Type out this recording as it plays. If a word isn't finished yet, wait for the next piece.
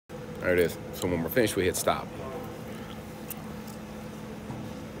There it is. So when we're finished, we hit stop.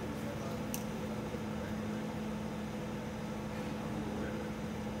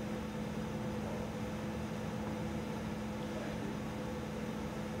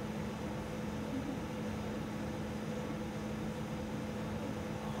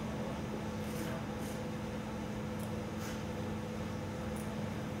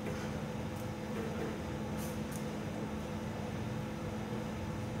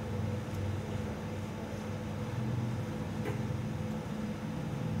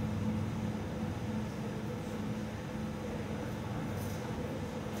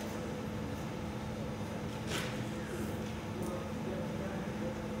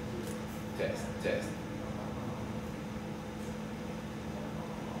 Test.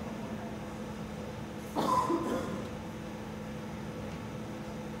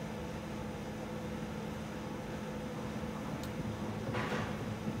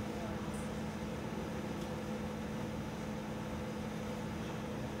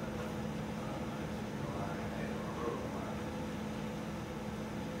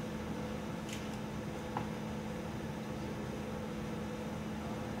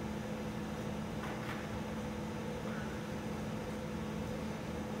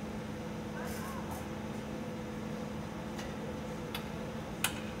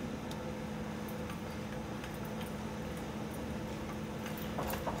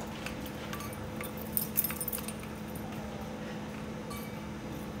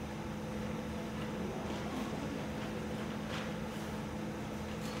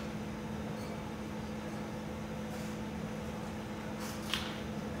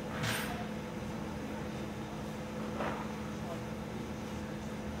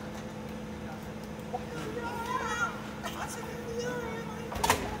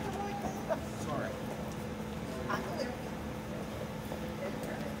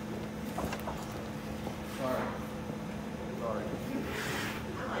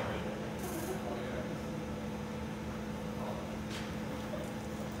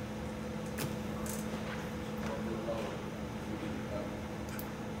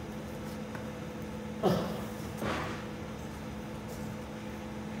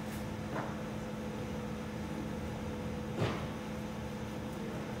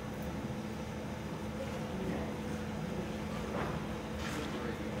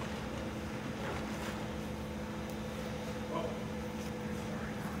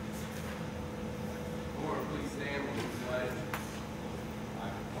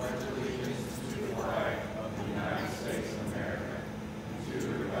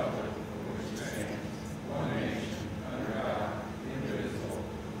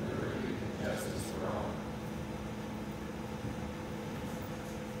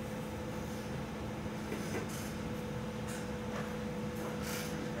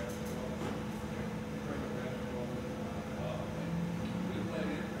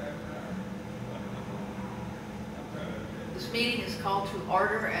 This meeting is called to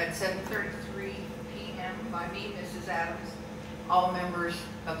order at 7:33 p.m. by me, Mrs. Adams. All members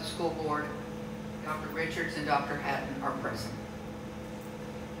of the school board, Dr. Richards and Dr. Hatton, are present.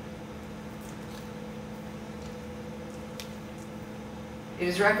 It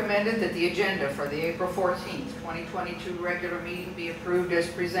is recommended that the agenda for the April 14th, 2022 regular meeting be approved as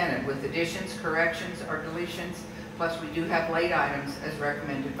presented with additions, corrections, or deletions, plus we do have late items as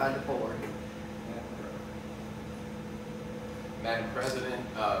recommended by the board. Madam President,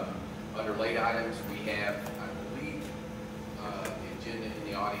 under late items, we have, I believe, the agenda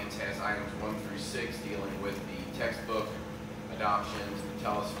in the audience has items 1 through 6 dealing with the textbook adoptions, the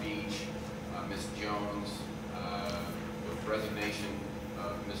telespeech, Ms. Jones, the resignation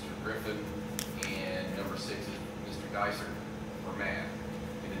of Mr. Griffin, and number 6 is Mr. Geiser for math.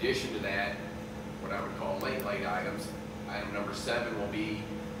 In addition to that, what I would call late items, item number 7 will be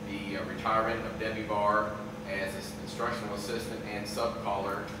the retirement of Debbie Barr as an instructional assistant and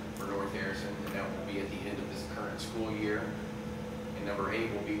sub-caller for North Harrison, and that will be at the end of this current school year. And number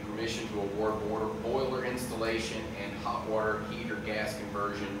 8 will be permission to award boiler installation and hot water heater gas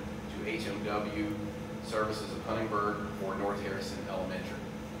conversion to HMW Services of Huntingburg for North Harrison Elementary.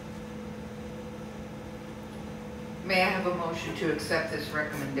 May I have a motion to accept this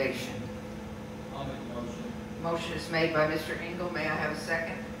recommendation? I'll make a motion. Motion is made by Mr. Engel. May I have a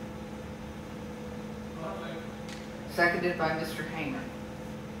second? Seconded by Mr. Hamer.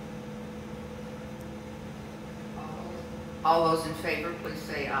 All those in favor, please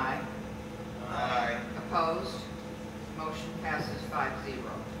say aye. Aye. Opposed? Motion passes 5-0.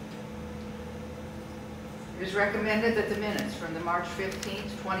 It is recommended that the minutes from the March 15th,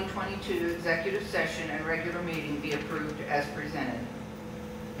 2022 executive session and regular meeting be approved as presented.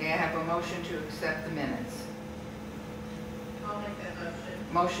 May I have have a motion to accept the minutes? I'll make that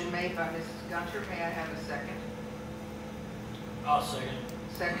motion. Motion made by Mrs. Gunter. May I have a second? I'll second.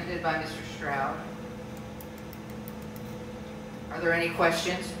 Seconded by Mr. Stroud. Are there any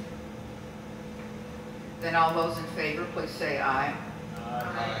questions? Then all those in favor, please say aye.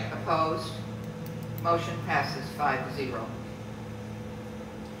 Aye. Opposed? Motion passes 5-0.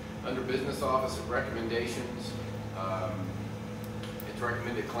 Under business office recommendations, it's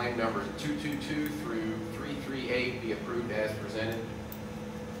recommended claim numbers 222 through 338 be approved as presented.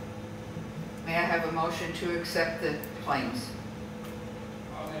 May I have a motion to accept the claims?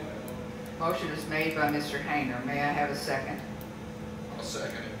 I'll make that Motion motion. is made by Mr. Hayner. May I have a second? I'll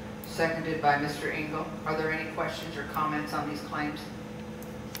second it. Seconded by Mr. Engel. Are there any questions or comments on these claims?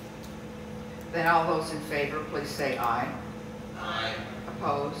 Then all those in favor, please say aye. Aye.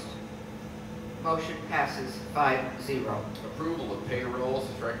 Opposed? Motion passes 5-0. Approval of payrolls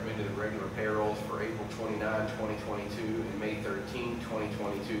is recommended that regular payrolls for April 29, 2022 and May 13,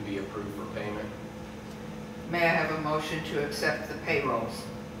 2022 be approved for payment. May I have a motion to accept the payrolls?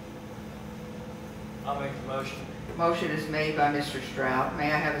 I'll make the motion. Motion is made by Mr. Stroud.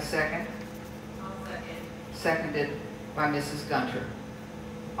 May I have a second? I'll second. Seconded by Mrs. Gunter.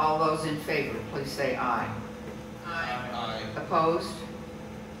 All those in favor, please say aye. Aye. Opposed?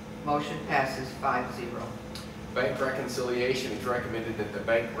 Motion passes 5-0. Bank reconciliation, it's recommended that the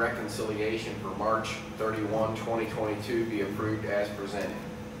bank reconciliation for March 31, 2022 be approved as presented.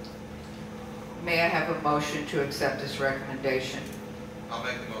 May I have a motion to accept this recommendation? I'll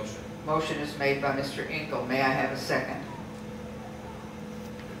make the motion. Motion is made by Mr. Engel. May I have a second?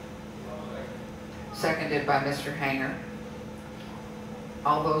 Seconded by Mr. Hayner.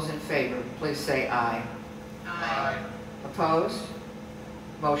 All those in favor, please say aye. Aye. Opposed?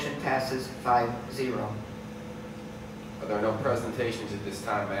 Motion passes 5-0. Are there no presentations at this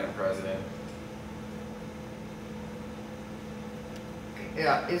time, Madam President?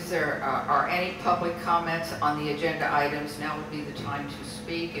 Is there, are any public comments on the agenda items? Now would be the time to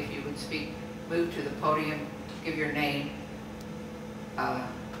speak. If you would speak, move to the podium, give your name,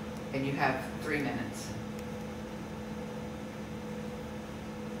 and you have 3 minutes.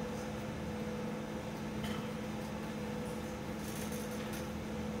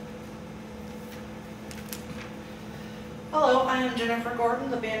 Hello, I am Jennifer Gordon,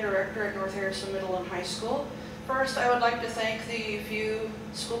 the band director at North Harrison Middle and High School. First, I would like to thank the few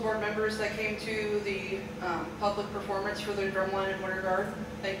school board members that came to the public performance for the drumline and winter guard.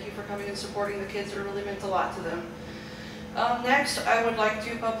 Thank you for coming and supporting the kids. It really meant a lot to them. Next, I would like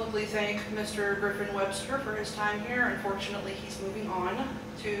to publicly thank Mr. Griffin Webster for his time here. Unfortunately, he's moving on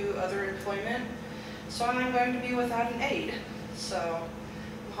to other employment, so I'm going to be without an aide. So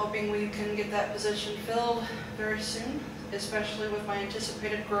I'm hoping we can get that position filled very soon, especially with my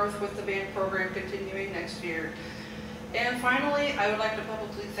anticipated growth with the band program continuing next year. And finally, I would like to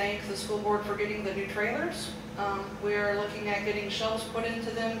publicly thank the school board for getting the new trailers. We are looking at getting shelves put into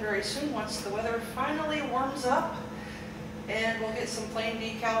them very soon once the weather finally warms up. And we'll get some plain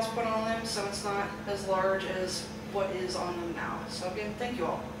decals put on them so it's not as large as what is on them now. So again, thank you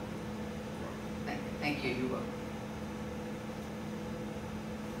all. Thank you. You will.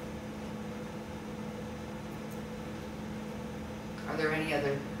 Are there any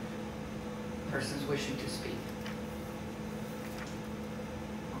other persons wishing to speak?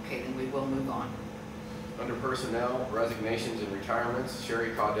 Okay, then we will move on. Under personnel, resignations and retirements,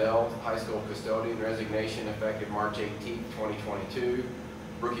 Sherry Caudell, high school custodian, resignation effective March 18, 2022.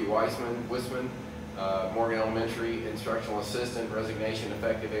 Brookie Wisman, Morgan Elementary instructional assistant, resignation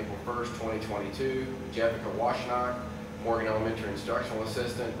effective April 1st, 2022. Jessica Washnock, Morgan Elementary instructional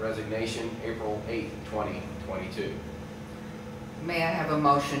assistant, resignation April 8th, 2022. May I have a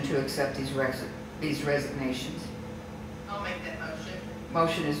motion to accept these resignations? I'll make that motion.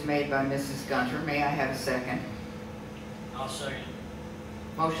 Motion is made by Mrs. Gunter. May I have a second? I'll second.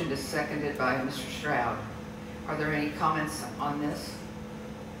 Motion is seconded by Mr. Stroud. Are there any comments on this?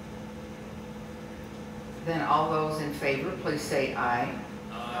 Then all those in favor, please say aye.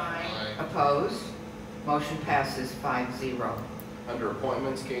 Aye. Opposed? Motion passes 5-0. Under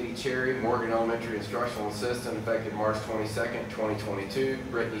appointments, Katie Cherry, Morgan Elementary instructional assistant, effective March 22nd, 2022.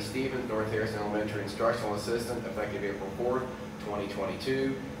 Brittany Stevens, North Harrison Elementary instructional assistant, effective April 4th,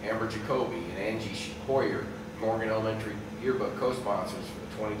 2022. Amber Jacoby and Angie Hoyer, Morgan Elementary yearbook co-sponsors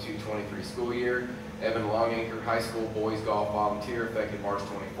for the 22-23 school year. Evan Longacre, high school boys golf volunteer, effective March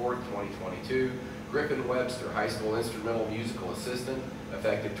 24th, 2022. Griffin Webster, high school instrumental musical assistant,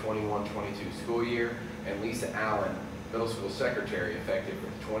 effective 21-22 school year. And Lisa Allen, middle school secretary, effective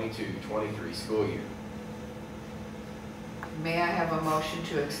for the 22-23 school year. May I have a motion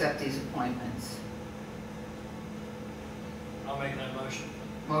to accept these appointments? I'll make that motion.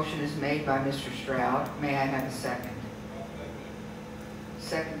 Motion is made by Mr. Stroud. May I have a second?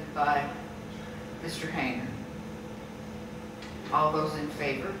 Seconded by Mr. Hayner. All those in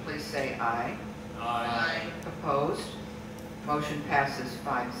favor, please say aye. Aye. Opposed? Motion passes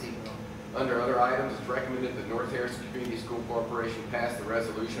 5-0. Under other items, it's recommended that North Harrison Community School Corporation pass the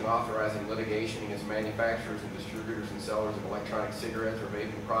resolution authorizing litigation against manufacturers and distributors and sellers of electronic cigarettes or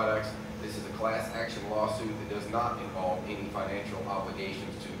vaping products. This is a class action lawsuit that does not involve any financial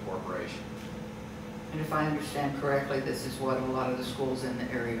obligations to the corporation. And if I understand correctly, this is what a lot of the schools in the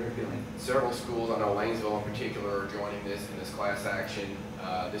area are doing. Several schools, I know Lanesville in particular, are joining this in this class action.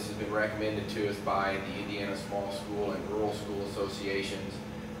 This has been recommended to us by the Indiana Small School and Rural School Associations.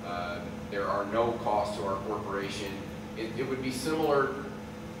 There are no costs to our corporation. It would be similar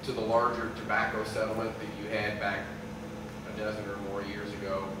to the larger tobacco settlement that you had back a dozen or more years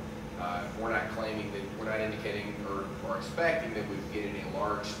ago. We're not claiming that, we're not indicating or expecting that we'd get any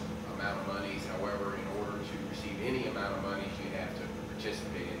large amount of monies. However, in order to receive any amount of money, you have to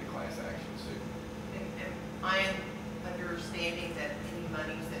participate in the class action suit. And I am understanding that any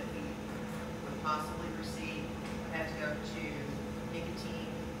monies that we would possibly receive would have to go to nicotine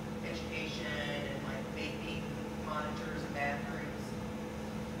education and like vaping monitors and bathrooms,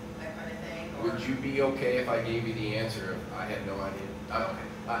 that kind of thing? Or- Would you be okay if I gave you the answer if I had no idea? Okay.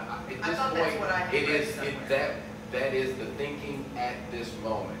 At I this thought that's point, what I had it read is, somewhere. that is the thinking at this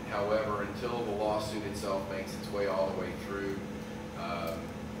moment. However, until the lawsuit itself makes its way all the way through,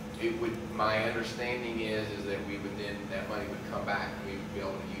 my understanding is that we would then, that money would come back and we would be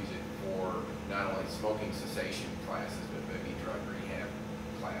able to use it for not only smoking cessation classes, but maybe drug rehab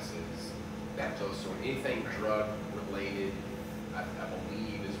classes, those sort of, anything drug related, I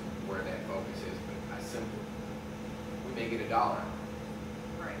believe is where that focus is, but we may get $1. Right.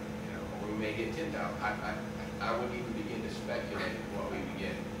 You know, or we may get 10,000. I wouldn't even begin to speculate what we would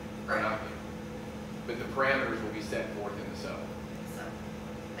get or Right. not get. But the parameters will be set forth in the settlement. So,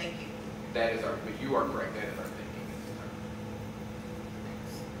 thank you. That is but you are correct, that is our thinking at this time.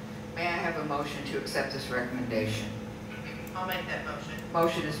 May I have a motion to accept this recommendation? I'll make that motion.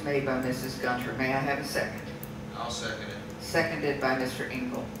 Motion is made by Mrs. Gunter. May I have a second? I'll second it. Seconded by Mr.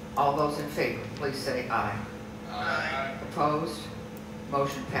 Engel. All those in favor, please say aye. Aye. Opposed?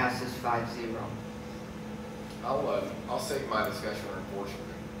 Motion passes 5-0. I'll save my discussion on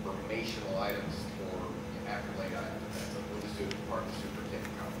informational items for after late items. We'll just do it as part of the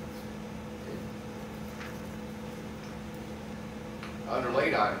superintendent comments. Under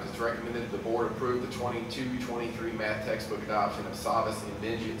late items, it's recommended that the board approve the 22-23 math textbook adoption of Savas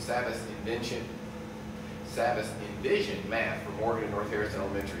Envision Math for Morgan and North Harrison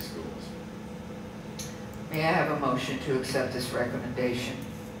Elementary Schools. May I have a motion to accept this recommendation?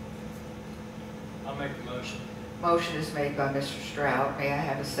 I'll make the motion. Motion is made by Mr. Stroud. May I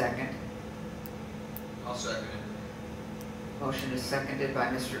have a second? I'll second it. Motion is seconded by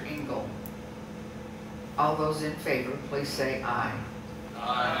Mr. Engel. All those in favor, please say aye.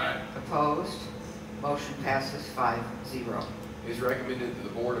 Aye. Opposed? Motion passes 5-0. It is recommended that the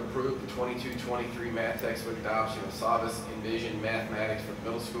board approve the 22-23 math textbook adoption of Savas Envision Mathematics for the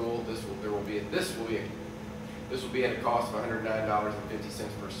middle school. This will be at a cost of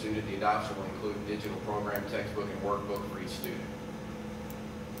 $109.50 per student. The adoption will include a digital program, textbook, and workbook for each student.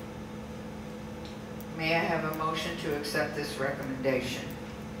 May I have a motion to accept this recommendation?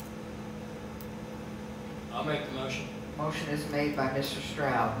 I'll make the motion. Motion is made by Mr.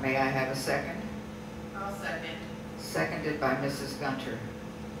 Stroud. May I have a second? I'll second. Seconded by Mrs. Gunter.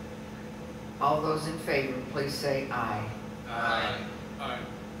 All those in favor, please say aye. Aye. Aye.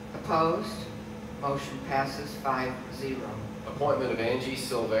 Opposed? Motion passes 5-0. Appointment of Angie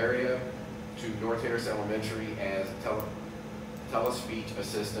Silveria to North Harrison Elementary as telespeech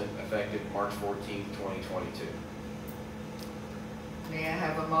assistant effective March 14, 2022. May I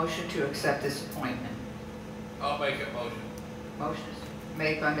have a motion to accept this appointment? I'll make a motion. Motion is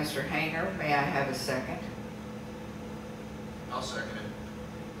made by Mr. Hayner. May I have a second? I'll second it.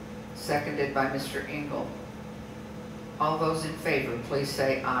 Seconded by Mr. Engel. All those in favor, please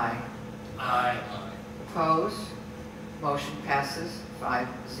say aye. Aye. Opposed? Motion passes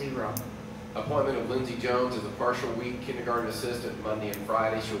 5-0. Appointment of Lindsay Jones as a partial week kindergarten assistant Monday and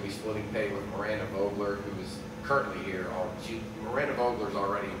Friday. She'll be splitting pay with Miranda Vogler, who is currently here. Miranda Vogler is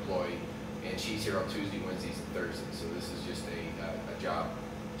already employed, and she's here on Tuesday, Wednesdays, and Thursdays. So this is just a job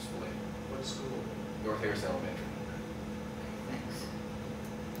split. What school? North Harrison Elementary. Thanks.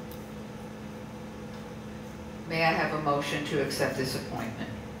 May I have a motion to accept this appointment?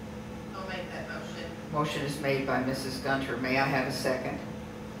 I'll make that motion. Motion is made by Mrs. Gunter. May I have a second?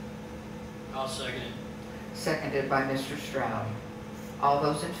 I'll second it. Seconded by Mr. Stroud. All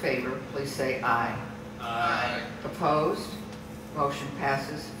those in favor, please say aye. Aye. Opposed? Motion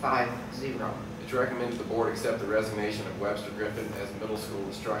passes 5-0. It's recommended the board accept the resignation of Webster Griffin as middle school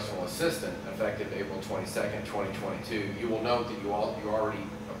instructional assistant effective April 22nd, 2022. You will note that you already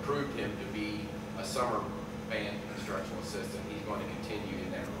approved him to be a summer band instructional assistant. He's going to continue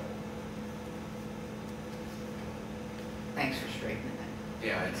in that role. Thanks for straightening that.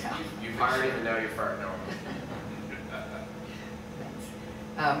 Yeah, you've hired him and now you're fired. No.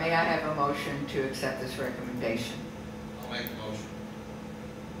 Thanks. May I have a motion to accept this recommendation? I'll make the motion.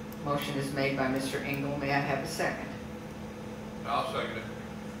 Motion is made by Mr. Engel. May I have a second? I'll second it.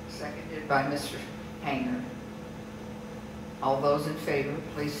 Seconded by Mr. Hanger. All those in favor,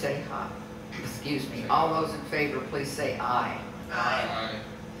 please say aye. Excuse me. All those in favor, please say aye. Aye.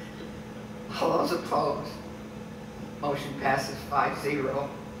 All those opposed? Motion passes 5-0.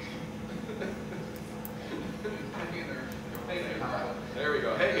 There we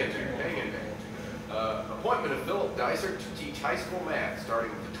go. Hang in there. Hang in there. Appointment of Philip Dysert to teach high school math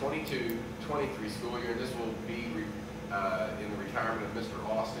starting with the 22-23 school year. This will be in the retirement of Mr.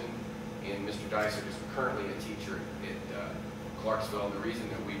 Austin, and Mr. Dysert is currently a teacher at Clarksville. And the reason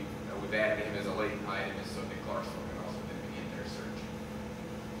that we've added him as a late item is so that Clarksville can also then begin their search.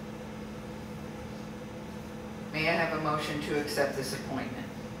 May I have a motion to accept this appointment?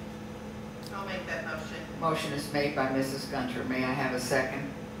 I'll make that motion. Motion is made by Mrs. Gunter. May I have a second?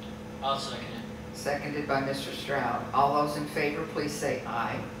 I'll second it. Seconded by Mr. Stroud. All those in favor, please say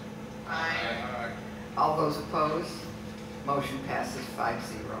aye. Aye. All those opposed? Motion passes 5-0.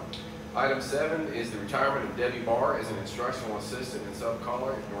 Item 7 is the retirement of Debbie Barr as an instructional assistant and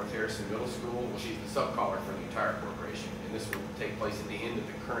sub-caller at North Harrison Middle School. Well, she's the sub-caller for the entire corporation, and this will take place at the end of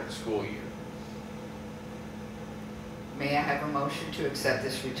the current school year. May I have a motion to accept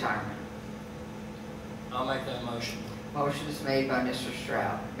this retirement? I'll make that motion. Motion is made by Mr.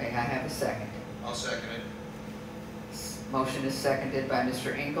 Stroud. May I have a second? I'll second it. Motion is seconded by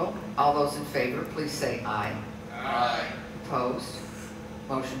Mr. Engel. All those in favor, please say aye. Aye. Opposed?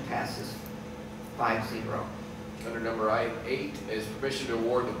 Motion passes 5-0. Under number 8 is permission to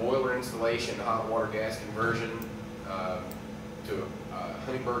award the boiler installation and hot water gas conversion to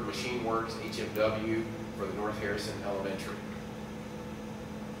Honeyberg Machine Works, HMW, for the North Harrison Elementary.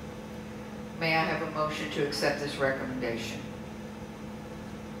 May I have a motion to accept this recommendation?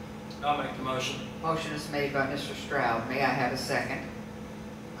 I'll make the motion. Motion is made by Mr. Stroud. May I have a second?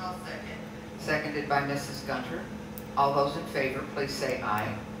 I'll second. Seconded by Mrs. Gunter. All those in favor, please say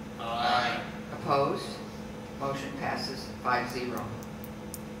aye. Aye. Opposed? Motion passes 5-0.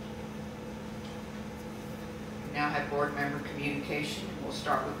 We now have board member communication. We'll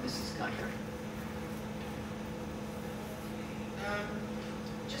start with Mrs. Gunter.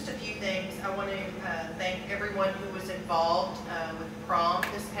 Just a few things. I want to thank everyone who was involved with prom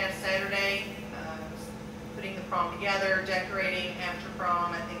this past Saturday, putting the prom together, decorating after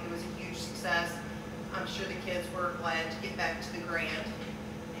prom. I think it was a huge success. I'm sure the kids were glad to get back to the Grand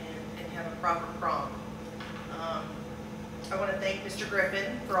and have a proper prom. I want to thank Mr.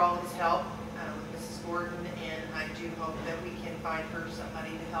 Griffin for all his help with Mrs. Gordon, and I do hope that we can find her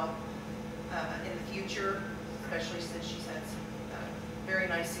somebody to help in the future, especially since she's had some very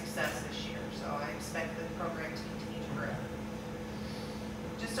nice success this year. So I expect the program to continue to grow.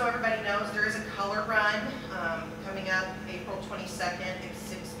 Just so everybody knows, there is a color run coming up April 22nd at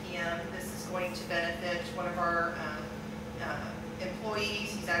 6 p.m. This is going to benefit one of our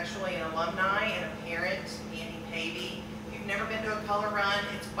employees. He's actually an alumni and a parent, Andy Pavey. If you've never been to a color run,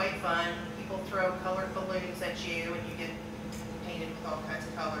 it's quite fun. People throw colored balloons at you and you get painted with all kinds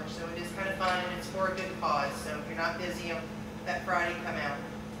of colors. So it is kind of fun and it's for a good cause. So if you're not busy on that Friday, come out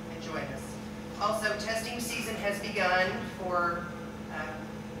and join us. Also, testing season has begun for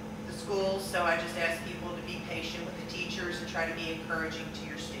the schools, so I just ask people to be patient with the teachers and try to be encouraging to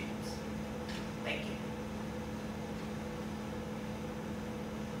your students. Thank you.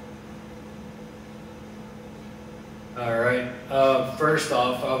 All right. First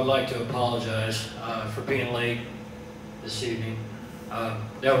off, I would like to apologize for being late this evening.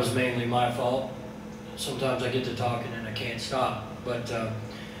 That was mainly my fault. Sometimes I get to talking and I can't stop. But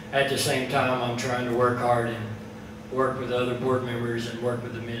at the same time, I'm trying to work hard and work with other board members and work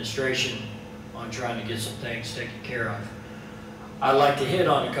with administration on trying to get some things taken care of. I'd like to hit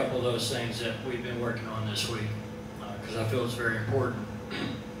on a couple of those things that we've been working on this week because I feel it's very important.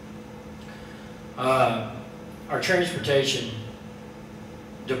 Our transportation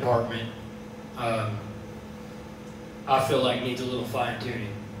department, I feel like needs a little fine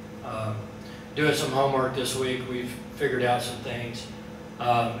tuning. Doing some homework this week, we've figured out some things.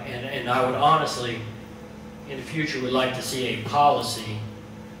 And I would honestly, in the future, would like to see a policy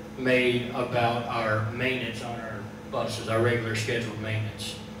made about our maintenance on our buses, our regular scheduled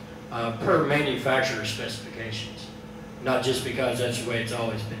maintenance, per manufacturer specifications. Not just because that's the way it's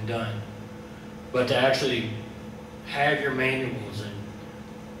always been done, but to actually have your manuals and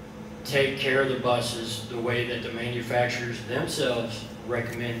take care of the buses the way that the manufacturers themselves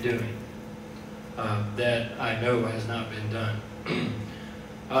recommend doing. That I know has not been done.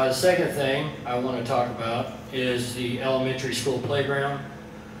 The second thing I want to talk about is the elementary school playground.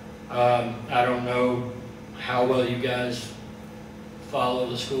 I don't know how well you guys follow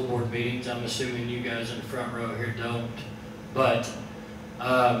the school board meetings. I'm assuming you guys in the front row here don't. But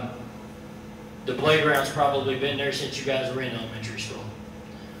the playground's probably been there since you guys were in elementary school.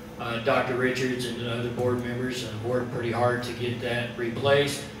 Dr. Richards and the other board members have worked pretty hard to get that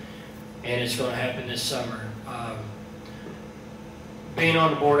replaced, and it's going to happen this summer. Being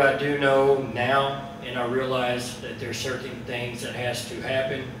on the board, I do know now, and I realize that there's certain things that has to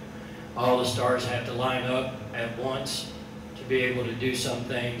happen. All the stars have to line up at once to be able to do some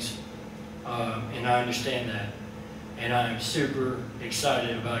things, and I understand that. And I'm super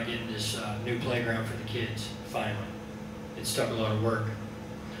excited about getting this new playground for the kids, finally. It's took a lot of work.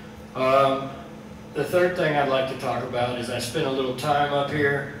 The third thing I'd like to talk about is I spent a little time up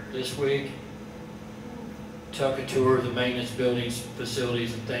here this week, took a tour of the maintenance buildings,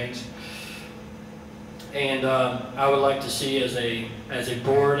 facilities, and things. And I would like to see as a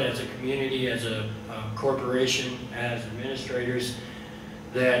board, as a community, as a corporation, as administrators,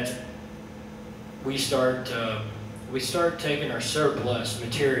 that we start taking our surplus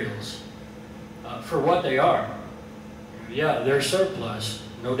materials for what they are. Yeah, they're surplus,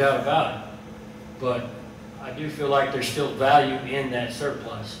 no doubt about it. But I do feel like there's still value in that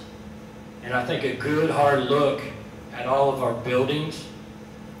surplus. And I think a good hard look at all of our buildings,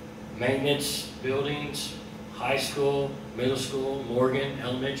 maintenance buildings, high school, middle school, Morgan,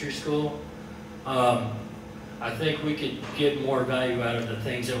 elementary school, I think we could get more value out of the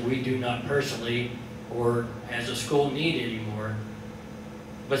things that we do not personally or as a school need anymore,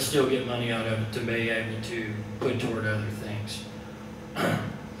 but still get money out of it to be able to put toward other things.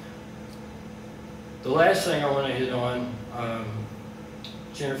 The last thing I want to hit on,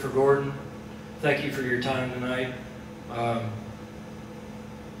 Jennifer Gordon, thank you for your time tonight.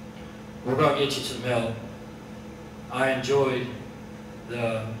 We're going to get you some help. I enjoyed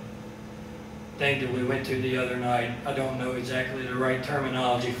the thing that we went to the other night. I don't know exactly the right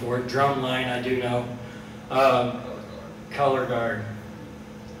terminology for it. Drumline, I do know. Color guard.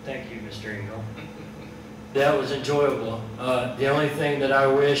 Thank you, Mr. Engel. That was enjoyable. The only thing that I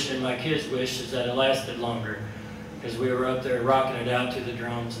wished, and my kids wished, is that it lasted longer, because we were up there rocking it out to the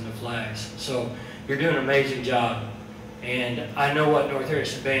drums and the flags. So you're doing an amazing job. And I know what North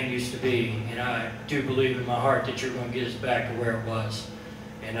Harrison Band used to be, and I do believe in my heart that you're going to get us back to where it was.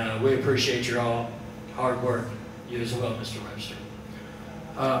 And we appreciate your all hard work. You as well, Mr. Webster.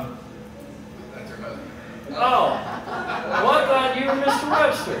 That's her husband. Oh, well, I thought you were Mr.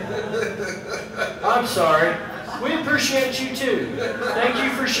 Webster. I'm sorry. We appreciate you too. Thank you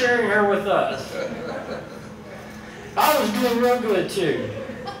for sharing her with us. I was doing real good too.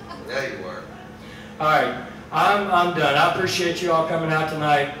 Yeah, you were. All right, I'm done. I appreciate you all coming out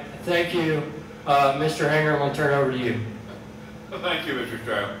tonight. Thank you. Mr. Hanger, I'm going to turn it over to you. Well, thank you, Mr.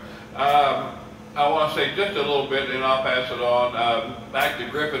 Stroud. I want to say just a little bit, and I'll pass it on. Back to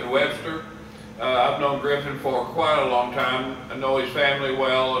Griffin Webster. I've known Griffin for quite a long time. I know his family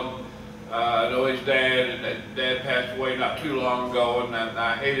well, and I know his dad, and Dad passed away not too long ago, and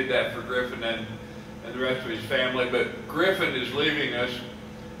I hated that for Griffin and the rest of his family. But Griffin is leaving us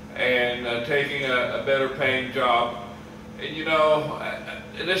and taking a better paying job. And you know,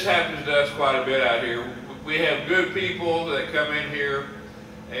 and this happens to us quite a bit out here. We have good people that come in here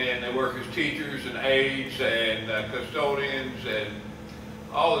and they work as teachers and aides and custodians and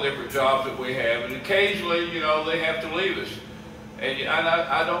all the different jobs that we have. And occasionally, you know, they have to leave us. And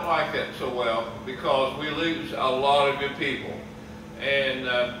I don't like that so well, because we lose a lot of good people. And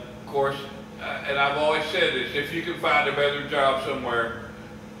of course, and I've always said this, if you can find a better job somewhere,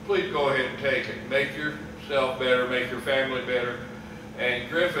 please go ahead and take it. Make yourself better, make your family better. And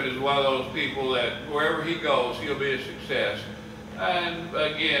Griffin is one of those people that wherever he goes, he'll be a success. And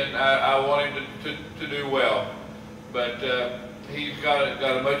again, I want him to do well. But he's got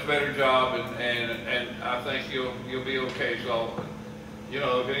a much better job, and I think he'll be okay. So, you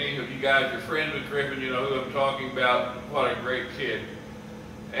know, if any of you guys are friends with Griffin, you know who I'm talking about. What a great kid.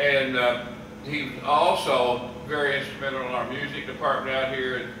 And he's also very instrumental in our music department out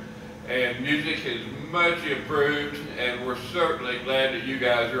here. and music is much improved, and we're certainly glad that you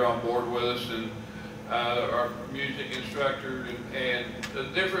guys are on board with us, and our music instructor, and the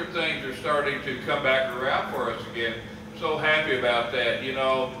different things are starting to come back around for us again. So happy about that. You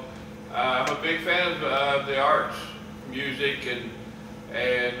know, I'm a big fan of the arts, music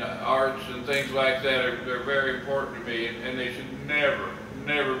and arts and things like that. They're very important to me, and they should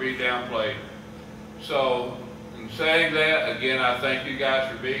never be downplayed. So, in saying that, again, I thank you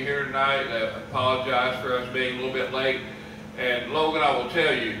guys for being here tonight. I apologize for us being a little bit late. And Logan, I will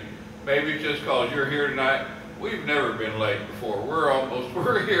tell you, maybe just because you're here tonight, we've never been late before.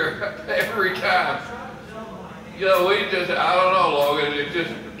 We're here every time. You know, I don't know, Logan, it's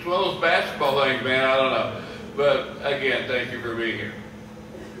one of those basketball things, man, I don't know. But again, thank you for being here.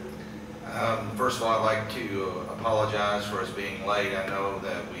 First of all, I'd like to apologize for us being late. I know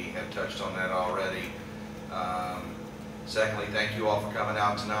that we have touched on that already. Secondly, thank you all for coming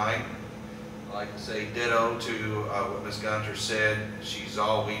out tonight. I'd like to say ditto to what Ms. Gunter said. She's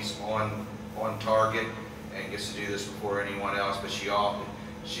always on target and gets to do this before anyone else, but she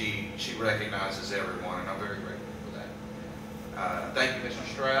recognizes everyone, and I'm very grateful for that. Thank you, Mr.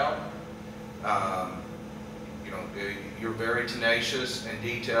 Stroud. You know, you're very tenacious and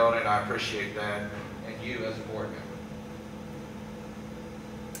detailed, and I appreciate that, and you as a board member.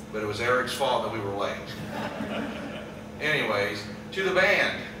 But it was Eric's fault that we were late. Anyways, to the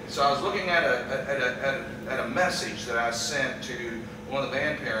band. So I was looking at a message that I sent to one of the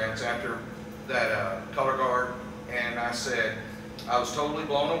band parents after that color guard, and I said, I was totally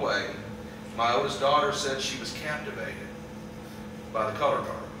blown away. My oldest daughter said she was captivated by the color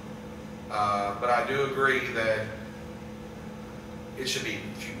guard. But I do agree that it should be a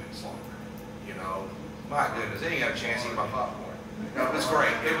few minutes longer. You know, my goodness, they ain't got a chance to eat my popcorn. No, it was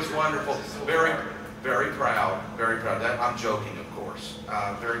great. It was wonderful. Very, very proud. Very proud. I'm joking, of course.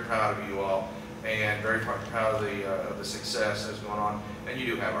 Very proud of you all, and very proud of the success that's going on. And you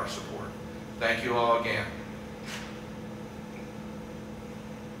do have our support. Thank you all again.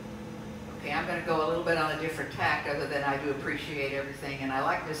 Okay, I'm going to go a little bit on a different tack, other than I do appreciate everything, and I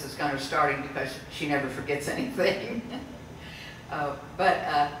like Mrs. Gunner starting because she never forgets anything.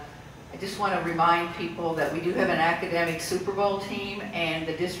 I just want to remind people that we do have an academic Super Bowl team, and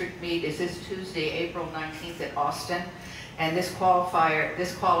the district meet is this Tuesday, April 19th at Austin, and this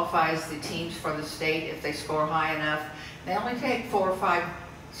qualifies the teams for the state if they score high enough. They only take 4 or 5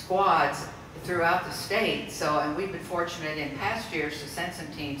 squads throughout the state, and we've been fortunate in past years to send some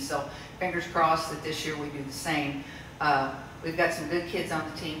teams, so fingers crossed that this year we do the same. We've got some good kids on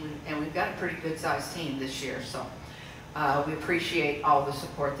the team, and we've got a pretty good sized team this year, so we appreciate all the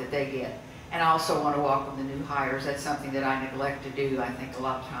support that they get. And I also want to welcome the new hires. That's something that I neglect to do, I think, a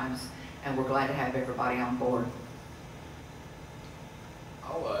lot of times, and we're glad to have everybody on board.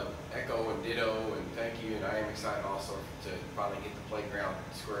 I'll echo and ditto and thank you, and I am excited also to finally get the playground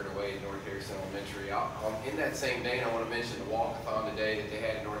squared away at North Harrison Elementary. In that same vein, I want to mention the walkathon today that they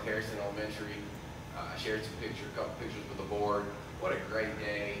had at North Harrison Elementary. I shared a couple pictures with the board. What a great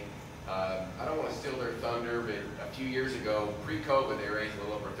day. I don't want to steal their thunder, but a few years ago, pre-COVID, they raised a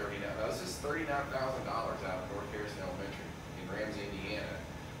little over $39,000 out of North Harrison Elementary in Ramsey, Indiana,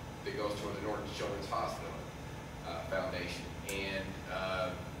 that goes toward the Norton Children's Hospital Foundation. And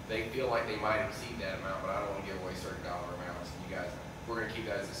they feel like they might exceed that amount, but I don't want to give away certain dollar amounts. And you guys, we're going to keep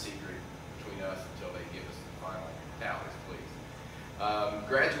that as a secret between us until they give us the final tallies, please.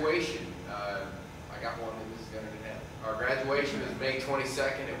 Graduation. I got one that Mrs. Gunner didn't have. Our graduation is May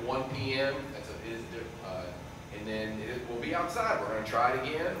 22nd at 1 p.m. And then it will be outside. We're going to try it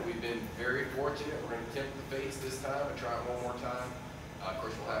again. We've been very fortunate. We're going to tempt the fates this time and try it one more time. Of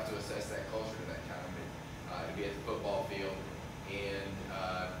course, we'll have to assess that closer to that time, but it'll be at the football field. And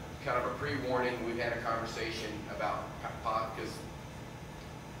kind of a pre-warning, we've had a conversation about pot, because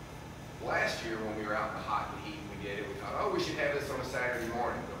last year when we were out in the hot and heat, we did it. We thought, oh, we should have this on a Saturday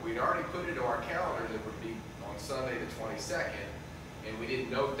morning, but we'd already put it on our calendar that would be on Sunday the 22nd, and we didn't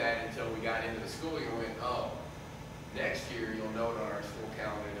note that until we got into the school year. We went, oh, next year you'll note on our school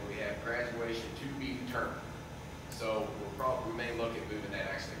calendar that we have graduation to be determined. So we may look at moving that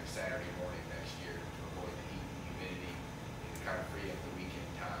actually to Saturday morning next year to avoid the heat and humidity and kind of free up the weekend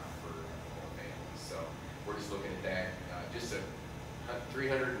time for more families. So we're just looking at that. Just a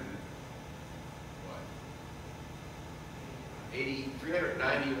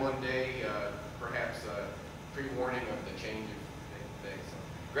 391 day, perhaps pre-warning of the change of things. So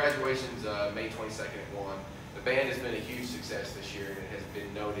graduation's May 22nd at 1. The band has been a huge success this year, and it has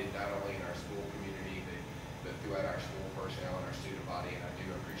been noted not only in our school community, but throughout our school personnel and our student body. And I do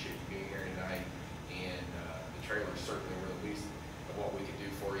appreciate you being here tonight. And the trailers certainly were the least of what we could do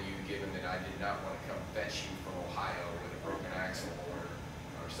for you, given that I did not want to come fetch you from Ohio with a broken axle or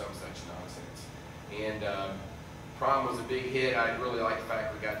some such nonsense. And prom was a big hit. I really like the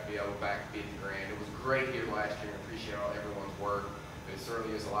fact we got to be able to back beat the Grand. It was great here last year. I appreciate everyone's work. But it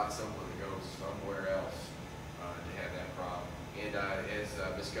certainly is a lot simpler to go somewhere else to have that prom. And as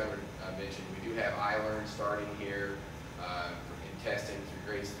Ms. Governor mentioned, we do have iLearn starting here in testing through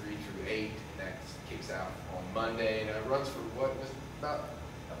grades 3 through 8, and that kicks out on Monday, and it runs for what was about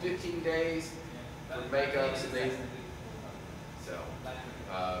 15 days for makeups and things.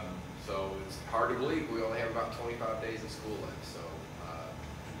 So it's hard to believe we only have about 25 days of school left. So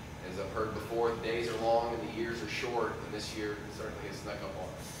as I've heard before, the days are long and the years are short, and this year certainly has snuck up on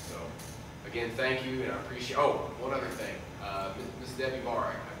us. So again, thank you, and I appreciate. Oh, one other thing, Ms. Debbie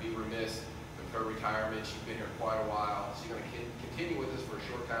Barr, I'd be remiss with her retirement. She's been here quite a while. She's going to continue with us for a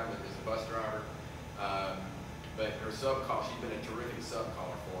short time as a bus driver, but her sub call, she's been a terrific sub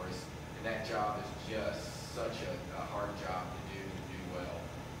caller for us, and that job is just such a hard job to do well.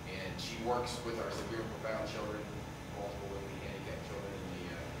 And she works with our severe and profound children, multiple handicapped children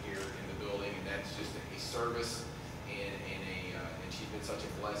here in the building, and that's just a service, and she's been such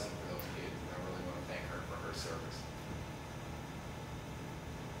a blessing for those kids, and I really want to thank her for her service.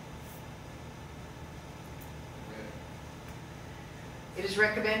 It is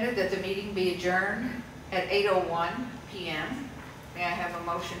recommended that the meeting be adjourned at 8:01 p.m. May I have a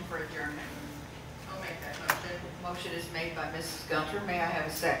motion for adjournment? I'll make that motion. Motion is made by Mrs. Gunter. May I have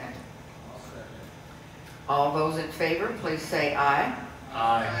a second? All those in favor, please say aye.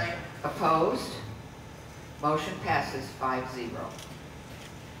 Aye. Opposed? Motion passes 5-0.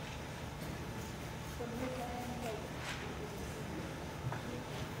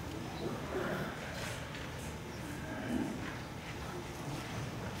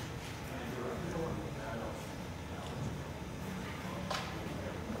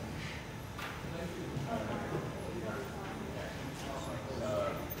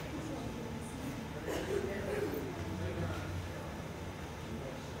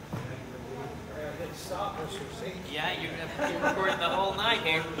 Yeah, you're recording the whole night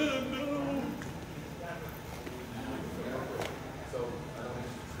here.